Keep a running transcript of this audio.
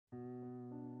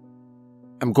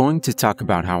I'm going to talk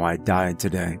about how I died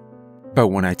today, but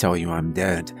when I tell you I'm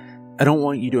dead, I don't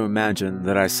want you to imagine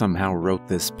that I somehow wrote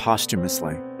this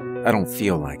posthumously. I don't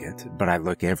feel like it, but I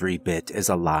look every bit as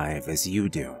alive as you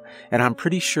do, and I'm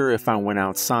pretty sure if I went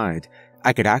outside,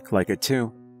 I could act like it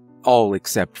too. All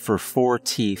except for 4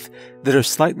 teeth that are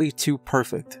slightly too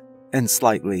perfect and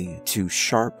slightly too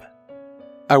sharp.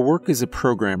 I work as a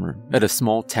programmer at a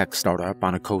small tech startup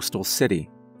on a coastal city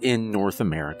in North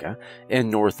America and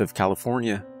north of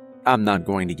California. I'm not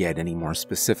going to get any more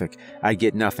specific. I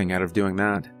get nothing out of doing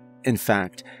that. In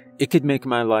fact, it could make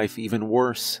my life even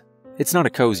worse. It's not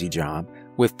a cozy job,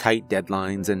 with tight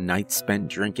deadlines and nights spent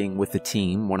drinking with the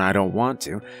team when I don't want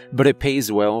to, but it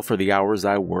pays well for the hours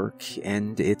I work,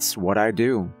 and it's what I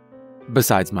do.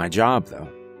 Besides my job,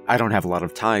 though, I don't have a lot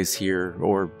of ties here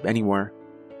or anywhere.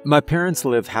 My parents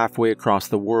live halfway across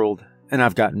the world, and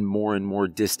I've gotten more and more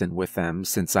distant with them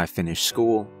since I finished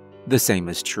school. The same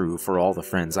is true for all the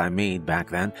friends I made back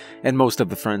then, and most of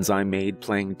the friends I made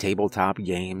playing tabletop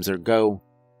games or Go.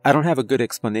 I don't have a good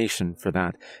explanation for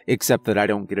that, except that I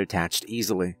don't get attached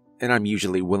easily, and I'm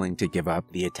usually willing to give up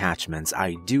the attachments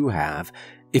I do have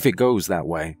if it goes that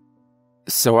way.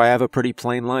 So I have a pretty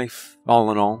plain life, all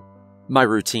in all. My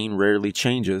routine rarely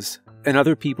changes, and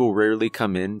other people rarely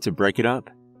come in to break it up.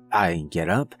 I get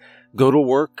up, go to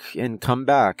work, and come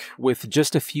back with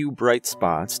just a few bright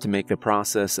spots to make the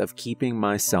process of keeping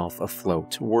myself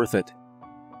afloat worth it.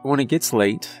 When it gets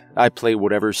late, I play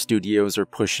whatever studios are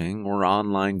pushing or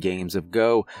online games of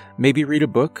Go, maybe read a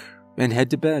book, and head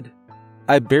to bed.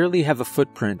 I barely have a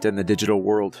footprint in the digital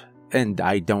world, and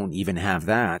I don't even have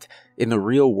that in the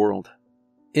real world.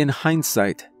 In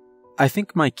hindsight, I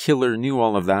think my killer knew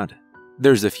all of that.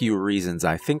 There's a few reasons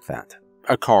I think that.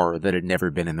 A car that had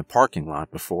never been in the parking lot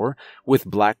before, with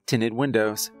black tinted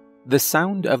windows. The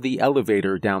sound of the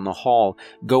elevator down the hall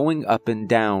going up and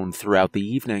down throughout the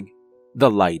evening. The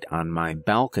light on my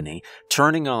balcony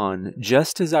turning on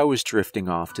just as I was drifting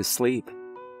off to sleep.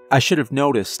 I should have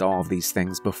noticed all of these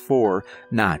things before,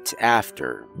 not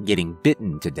after getting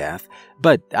bitten to death,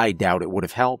 but I doubt it would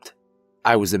have helped.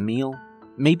 I was a meal,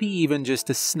 maybe even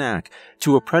just a snack,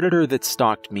 to a predator that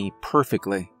stalked me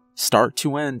perfectly, start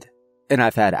to end. And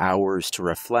I've had hours to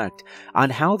reflect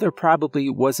on how there probably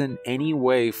wasn't any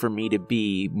way for me to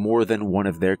be more than one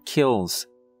of their kills.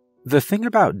 The thing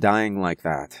about dying like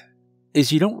that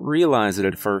is you don't realize it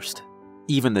at first.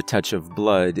 Even the touch of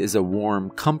blood is a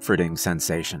warm, comforting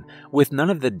sensation, with none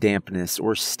of the dampness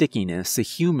or stickiness a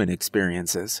human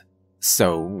experiences.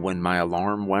 So, when my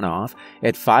alarm went off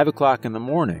at 5 o'clock in the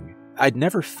morning, I'd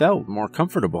never felt more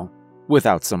comfortable.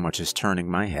 Without so much as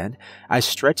turning my head, I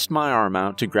stretched my arm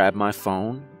out to grab my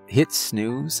phone, hit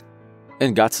snooze,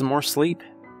 and got some more sleep.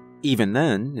 Even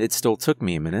then, it still took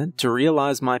me a minute to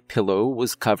realize my pillow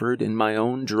was covered in my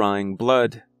own drying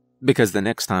blood. Because the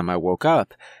next time I woke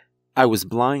up, I was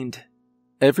blind.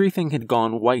 Everything had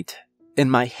gone white,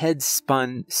 and my head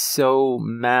spun so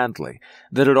madly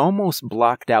that it almost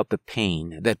blocked out the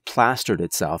pain that plastered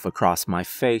itself across my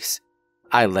face.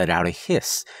 I let out a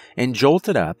hiss and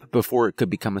jolted up before it could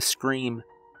become a scream.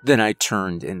 Then I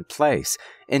turned in place,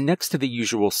 and next to the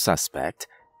usual suspect,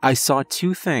 I saw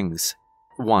 2 things.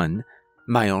 1,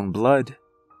 my own blood,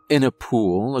 in a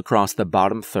pool across the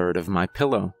bottom third of my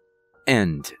pillow.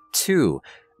 And 2,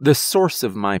 the source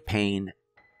of my pain,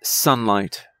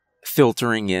 sunlight,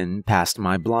 filtering in past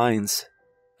my blinds.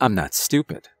 I'm not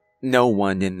stupid. No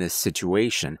one in this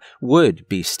situation would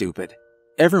be stupid.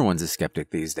 Everyone's a skeptic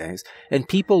these days, and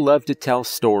people love to tell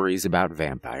stories about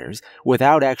vampires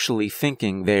without actually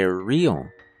thinking they're real.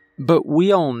 But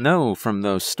we all know from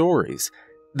those stories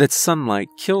that sunlight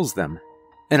kills them.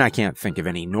 And I can't think of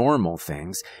any normal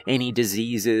things, any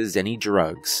diseases, any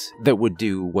drugs that would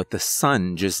do what the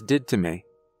sun just did to me.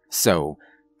 So,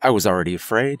 I was already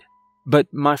afraid.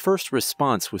 But my first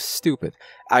response was stupid.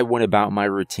 I went about my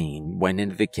routine, went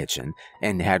into the kitchen,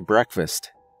 and had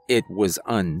breakfast. It was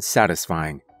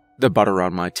unsatisfying. The butter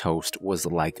on my toast was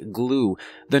like glue.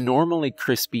 The normally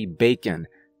crispy bacon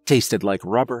tasted like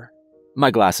rubber.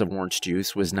 My glass of orange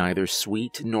juice was neither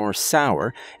sweet nor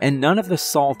sour, and none of the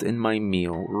salt in my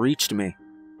meal reached me.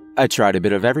 I tried a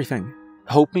bit of everything,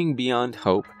 hoping beyond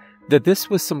hope that this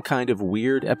was some kind of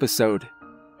weird episode.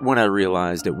 When I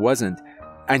realized it wasn't,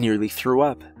 I nearly threw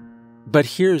up. But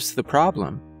here's the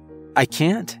problem. I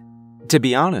can't. To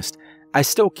be honest, I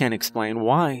still can't explain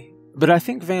why, but I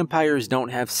think vampires don't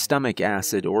have stomach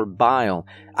acid or bile.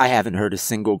 I haven't heard a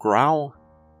single growl.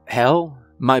 Hell,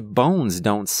 my bones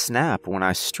don't snap when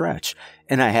I stretch,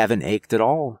 and I haven't ached at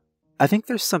all. I think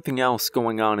there's something else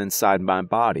going on inside my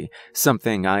body,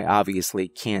 something I obviously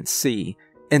can't see,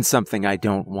 and something I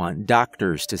don't want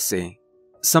doctors to see.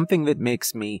 Something that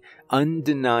makes me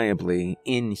undeniably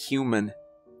inhuman.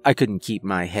 I couldn't keep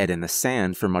my head in the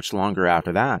sand for much longer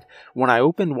after that. When I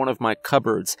opened one of my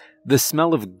cupboards, the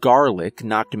smell of garlic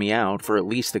knocked me out for at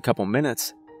least a couple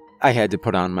minutes. I had to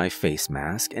put on my face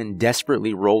mask and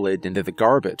desperately roll it into the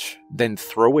garbage, then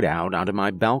throw it out onto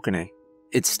my balcony.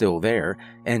 It's still there,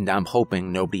 and I'm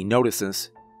hoping nobody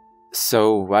notices.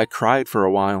 So I cried for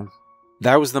a while.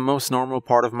 That was the most normal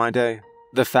part of my day,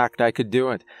 the fact I could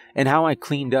do it, and how I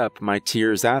cleaned up my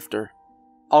tears after.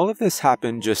 All of this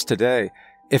happened just today.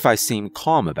 If I seem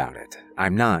calm about it,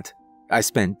 I'm not. I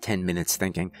spent 10 minutes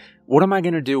thinking, what am I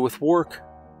going to do with work?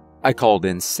 I called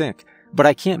in sick, but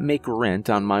I can't make rent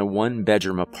on my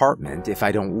one-bedroom apartment if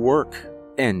I don't work.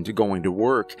 And going to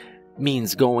work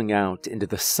means going out into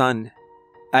the sun.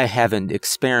 I haven't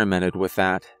experimented with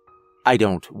that. I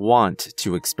don't want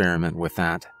to experiment with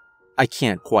that. I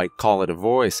can't quite call it a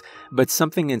voice, but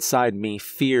something inside me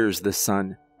fears the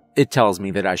sun. It tells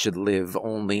me that I should live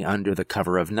only under the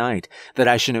cover of night, that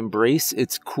I should embrace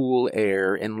its cool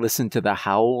air and listen to the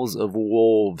howls of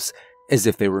wolves as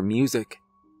if they were music,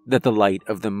 that the light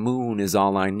of the moon is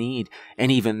all I need,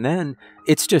 and even then,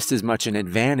 it's just as much an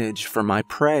advantage for my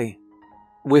prey.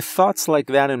 With thoughts like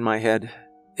that in my head,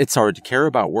 it's hard to care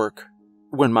about work,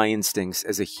 when my instincts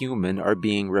as a human are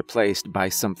being replaced by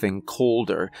something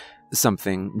colder,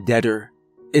 something deader.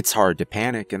 It's hard to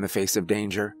panic in the face of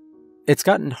danger. It's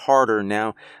gotten harder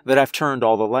now that I've turned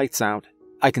all the lights out.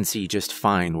 I can see just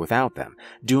fine without them.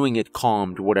 Doing it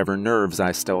calmed whatever nerves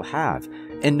I still have,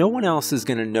 and no one else is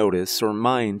going to notice or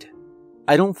mind.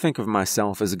 I don't think of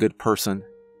myself as a good person.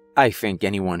 I think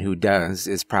anyone who does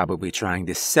is probably trying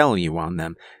to sell you on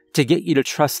them, to get you to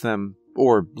trust them,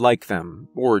 or like them,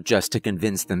 or just to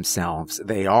convince themselves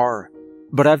they are.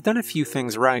 But I've done a few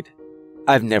things right.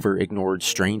 I've never ignored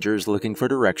strangers looking for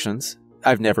directions.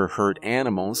 I've never hurt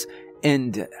animals,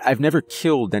 and I've never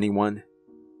killed anyone.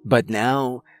 But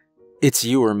now, it's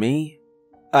you or me.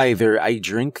 Either I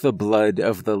drink the blood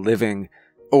of the living,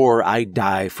 or I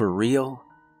die for real.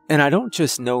 And I don't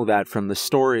just know that from the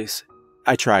stories.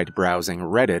 I tried browsing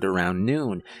Reddit around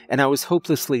noon, and I was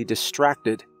hopelessly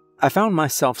distracted. I found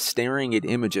myself staring at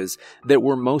images that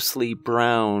were mostly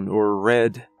brown or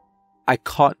red. I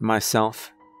caught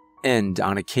myself, and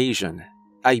on occasion,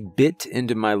 I bit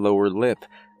into my lower lip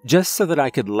just so that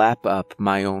I could lap up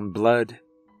my own blood.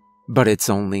 But it's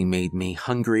only made me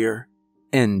hungrier,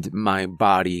 and my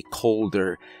body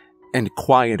colder and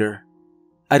quieter.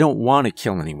 I don't want to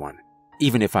kill anyone,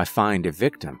 even if I find a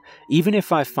victim, even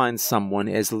if I find someone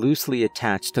as loosely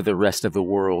attached to the rest of the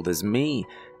world as me.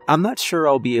 I'm not sure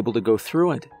I'll be able to go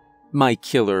through it. My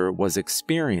killer was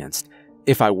experienced.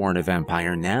 If I weren't a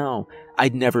vampire now,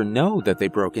 I'd never know that they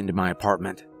broke into my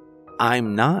apartment.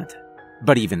 I'm not.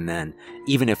 But even then,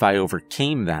 even if I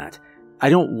overcame that, I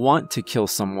don't want to kill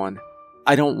someone.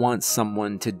 I don't want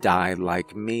someone to die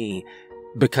like me,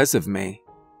 because of me.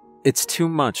 It's too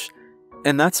much,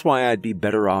 and that's why I'd be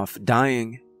better off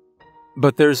dying.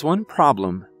 But there's one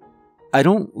problem. I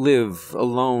don't live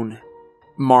alone.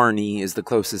 Marnie is the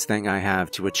closest thing I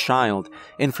have to a child,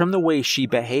 and from the way she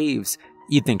behaves,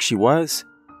 you'd think she was.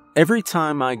 Every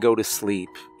time I go to sleep,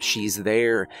 she's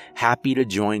there, happy to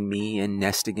join me and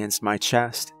nest against my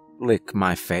chest, lick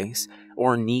my face,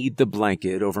 or knead the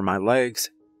blanket over my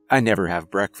legs. I never have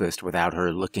breakfast without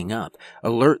her looking up,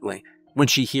 alertly, when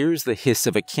she hears the hiss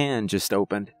of a can just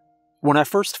opened. When I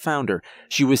first found her,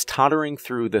 she was tottering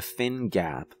through the thin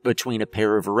gap between a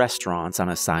pair of restaurants on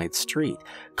a side street,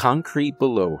 concrete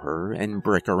below her and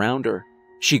brick around her.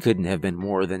 She couldn't have been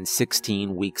more than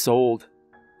 16 weeks old.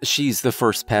 She's the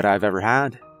first pet I've ever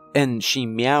had, and she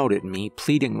meowed at me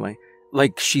pleadingly,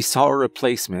 like she saw a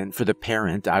replacement for the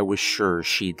parent I was sure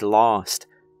she'd lost.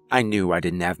 I knew I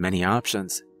didn't have many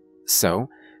options. So,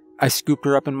 I scooped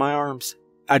her up in my arms.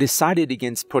 I decided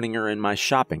against putting her in my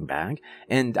shopping bag,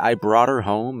 and I brought her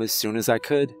home as soon as I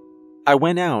could. I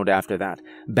went out after that,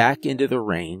 back into the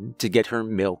rain, to get her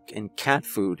milk and cat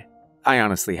food. I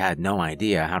honestly had no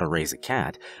idea how to raise a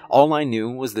cat. All I knew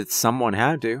was that someone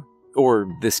had to, or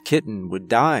this kitten would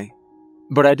die.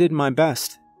 But I did my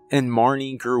best, and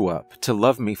Marnie grew up to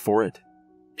love me for it.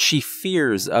 She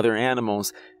fears other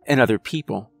animals and other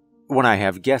people. When I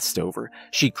have guests over,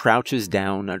 she crouches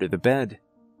down under the bed,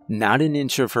 not an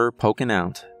inch of her poking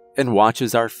out, and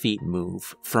watches our feet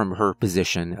move from her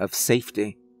position of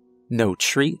safety. No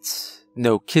treats,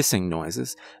 no kissing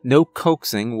noises, no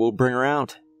coaxing will bring her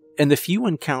out. And the few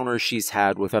encounters she's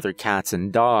had with other cats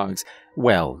and dogs,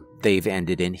 well, they've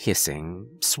ended in hissing,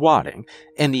 swatting,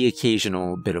 and the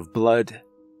occasional bit of blood.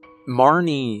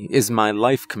 Marnie is my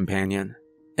life companion,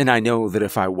 and I know that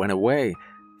if I went away,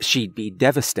 she'd be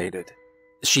devastated.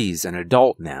 She's an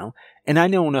adult now, and I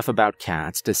know enough about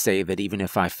cats to say that even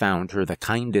if I found her the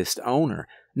kindest owner,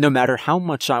 no matter how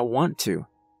much I want to,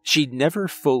 she'd never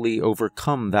fully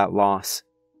overcome that loss.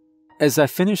 As I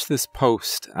finish this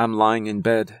post, I'm lying in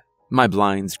bed, my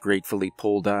blinds gratefully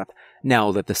pulled up,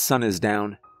 now that the sun is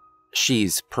down.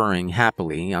 She's purring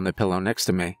happily on the pillow next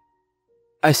to me.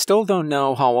 I still don't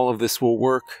know how all of this will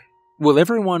work. Will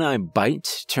everyone I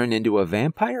bite turn into a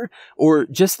vampire, or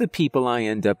just the people I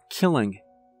end up killing?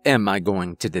 Am I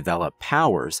going to develop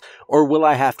powers, or will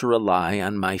I have to rely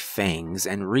on my fangs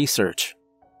and research?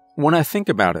 When I think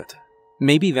about it,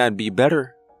 maybe that'd be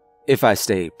better. If I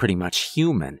stay pretty much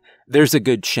human, there's a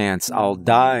good chance I'll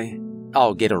die.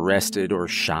 I'll get arrested or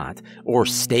shot, or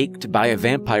staked by a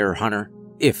vampire hunter,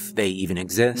 if they even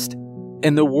exist.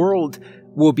 And the world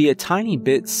will be a tiny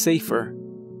bit safer.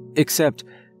 Except,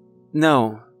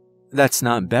 no, that's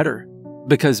not better,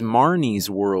 because Marnie's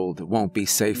world won't be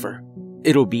safer.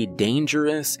 It'll be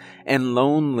dangerous and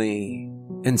lonely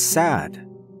and sad.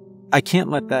 I can't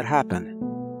let that happen.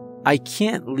 I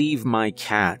can't leave my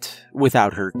cat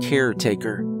without her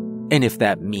caretaker, and if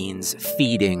that means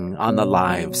feeding on the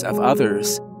lives of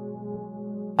others,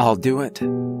 I'll do it.